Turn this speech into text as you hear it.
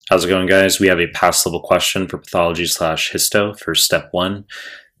How's it going, guys? We have a pass level question for pathology slash histo for step 1.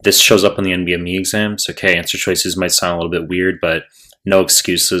 This shows up on the NBME exams. Okay, answer choices might sound a little bit weird, but no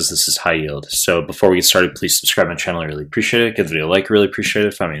excuses. This is high yield. So before we get started, please subscribe to my channel. I really appreciate it. Give the video a like. Really appreciate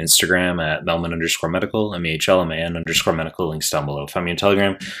it. Find me on Instagram at Melman_medical, MEHLMAN_medical. Links down below. Find me on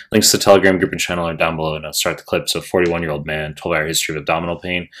Telegram. Links to the Telegram group and channel are down below. And I'll start the clip. So 41-year-old man, 12-hour history of abdominal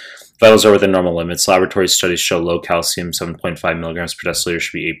pain. Vitals are within normal limits. Laboratory studies show low calcium, 7.5 milligrams per deciliter,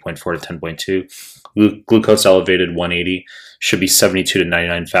 should be 8.4 to 10.2. Glucose elevated, 180, should be 72 to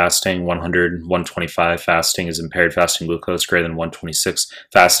 99 fasting. 100, 125 fasting is impaired fasting glucose. Greater than 126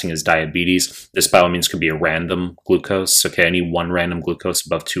 fasting is diabetes. This by all means could be a random glucose. Okay, any one random glucose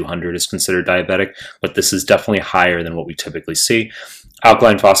above 200 is considered diabetic, but this is definitely higher than what we typically see.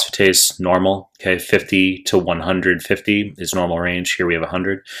 Alkaline phosphatase, normal. Okay, 50 to 150 is normal range. Here we have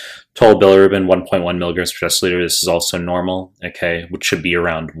 100. Total bilirubin, 1.1 milligrams per deciliter. This is also normal, okay, which should be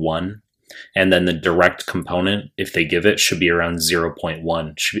around 1. And then the direct component, if they give it, should be around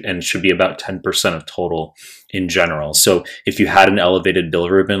 0.1 and should be about 10% of total in general. So if you had an elevated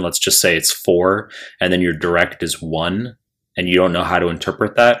bilirubin, let's just say it's 4, and then your direct is 1, and you don't know how to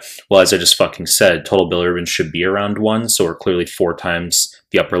interpret that, well, as I just fucking said, total bilirubin should be around 1, so we're clearly 4 times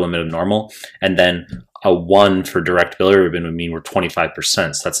the upper limit of normal. And then a 1 for direct bilirubin would mean we're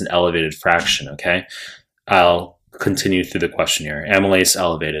 25%, so that's an elevated fraction, okay? I'll continue through the question here. Amylase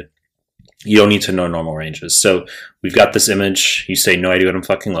elevated. You don't need to know normal ranges. So we've got this image. You say, no idea what I'm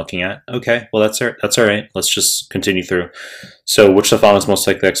fucking looking at. Okay, well, that's all right. Let's just continue through. So which of the following is most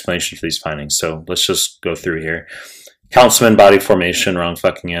likely explanation for these findings? So let's just go through here. Councilman body formation, wrong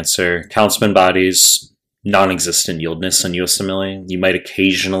fucking answer. Councilman bodies, non-existent yieldness in USMLE. You might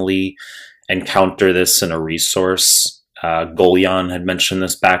occasionally encounter this in a resource. Golian had mentioned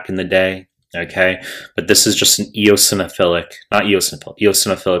this back in the day. Okay, but this is just an eosinophilic, not eosinophilic,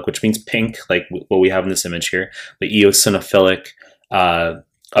 eosinophilic, which means pink, like what we have in this image here, but eosinophilic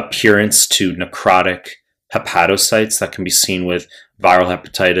appearance to necrotic hepatocytes that can be seen with viral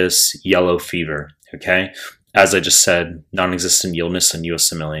hepatitis, yellow fever. Okay, as I just said, non-existent yieldness in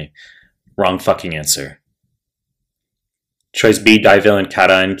USMLE. Wrong fucking answer. Choice B, divalent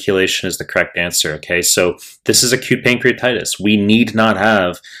cation chelation is the correct answer. Okay, so this is acute pancreatitis. We need not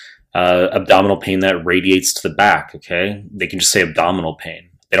have abdominal pain that radiates to the back, okay? They can just say abdominal pain.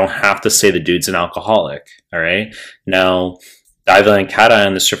 They don't have to say the dude's an alcoholic, all right? Now, divalent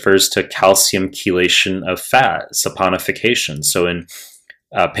cation, this refers to calcium chelation of fat, saponification. So in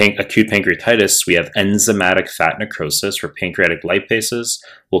acute pancreatitis, we have enzymatic fat necrosis, where pancreatic lipases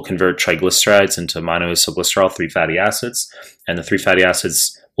will convert triglycerides into monoacylglycerol, 3 fatty acids, and the 3 fatty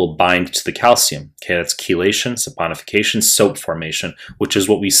acids will bind to the calcium. Okay, that's chelation, saponification, soap formation, which is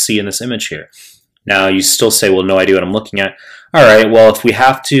what we see in this image here. Now, you still say, well, no idea what I'm looking at. All right, well, if we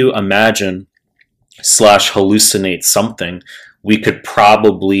have to imagine / hallucinate something, we could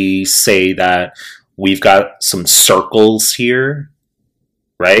probably say that we've got some circles here,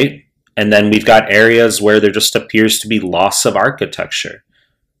 right? And then we've got areas where there just appears to be loss of architecture.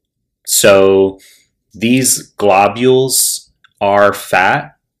 So these globules are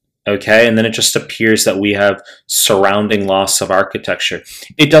fat. Okay, and then it just appears that we have surrounding loss of architecture.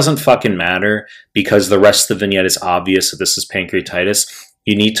 It doesn't fucking matter because the rest of the vignette is obvious that this is pancreatitis.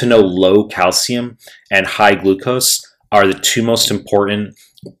 You need to know low calcium and high glucose are the 2 most important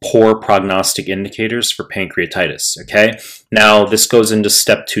poor prognostic indicators for pancreatitis, okay? Now, this goes into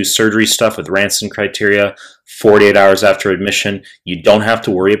step 2 surgery stuff with Ranson criteria, 48 hours after admission. You don't have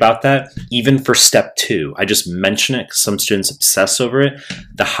to worry about that. Even for step 2, I just mention it because some students obsess over it.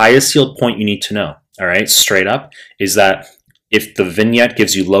 The highest yield point you need to know, all right, straight up, is that if the vignette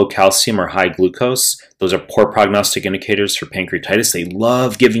gives you low calcium or high glucose, those are poor prognostic indicators for pancreatitis. They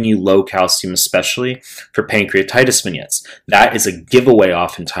love giving you low calcium, especially for pancreatitis vignettes. That is a giveaway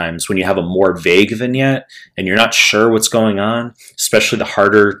oftentimes when you have a more vague vignette and you're not sure what's going on, especially the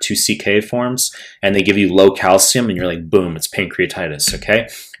harder 2CK forms, and they give you low calcium and you're like, boom, it's pancreatitis, okay?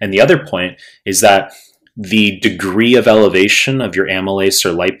 And the other point is that the degree of elevation of your amylase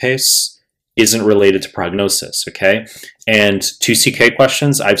or lipase isn't related to prognosis, okay? And 2CK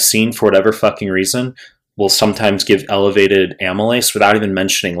questions I've seen for whatever fucking reason will sometimes give elevated amylase without even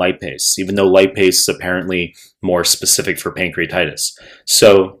mentioning lipase, even though lipase is apparently more specific for pancreatitis.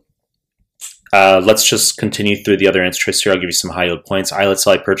 So let's just continue through the other answer choice here. I'll give you some high yield points. Islet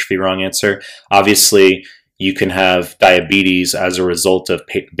cell hypertrophy, wrong answer. Obviously, you can have diabetes as a result of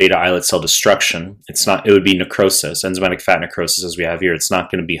beta islet cell destruction. It would be necrosis, enzymatic fat necrosis as we have here. It's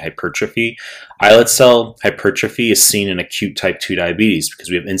not going to be hypertrophy. Islet cell hypertrophy is seen in acute type 2 diabetes because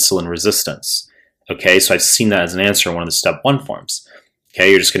we have insulin resistance. Okay, so I've seen that as an answer in one of the step 1 forms. Okay,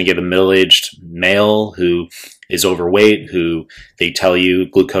 you're just going to give a middle-aged male who is overweight, who they tell you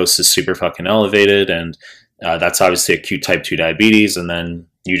glucose is super fucking elevated, and that's obviously acute type 2 diabetes, and then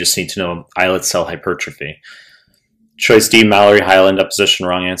you just need to know islet cell hypertrophy. Choice D, Mallory-Hyland deposition,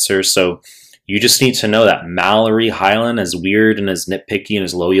 wrong answer. So you just need to know that Mallory-Hyland, as weird and as nitpicky and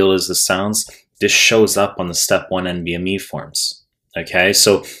as low yield as this sounds, this shows up on the step 1 NBME forms. Okay,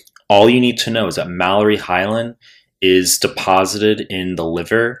 so all you need to know is that Mallory-Hyland is deposited in the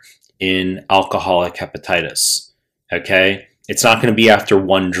liver in alcoholic hepatitis. Okay, it's not going to be after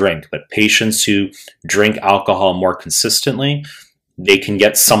one drink, but patients who drink alcohol more consistently, they can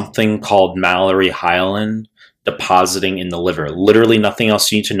get something called Mallory-Hyland depositing in the liver. Literally nothing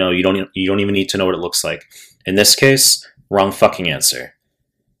else you need to know. You don't even need to know what it looks like. In this case, wrong fucking answer.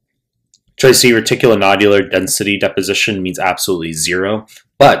 Choice C, reticulonodular density deposition means absolutely zero,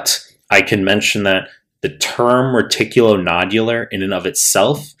 but I can mention that the term reticulonodular in and of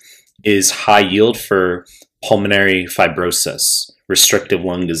itself is high yield for pulmonary fibrosis, restrictive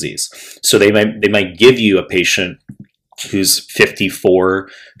lung disease. So they might give you a patient who's 54,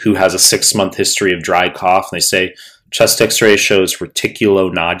 who has a 6-month history of dry cough, and they say chest x-ray shows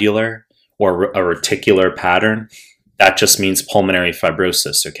reticulonodular or a reticular pattern. That just means pulmonary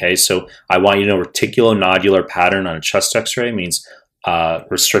fibrosis, okay? So I want you to know reticulonodular pattern on a chest x-ray means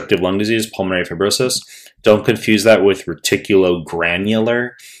restrictive lung disease, pulmonary fibrosis. Don't confuse that with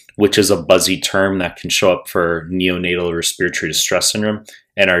reticulogranular, which is a buzzy term that can show up for neonatal respiratory distress syndrome,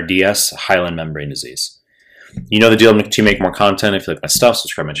 NRDS, hyaline membrane disease. You know the deal. To make more content, if you like my stuff,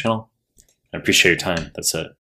 subscribe to my channel. I appreciate your time. That's it.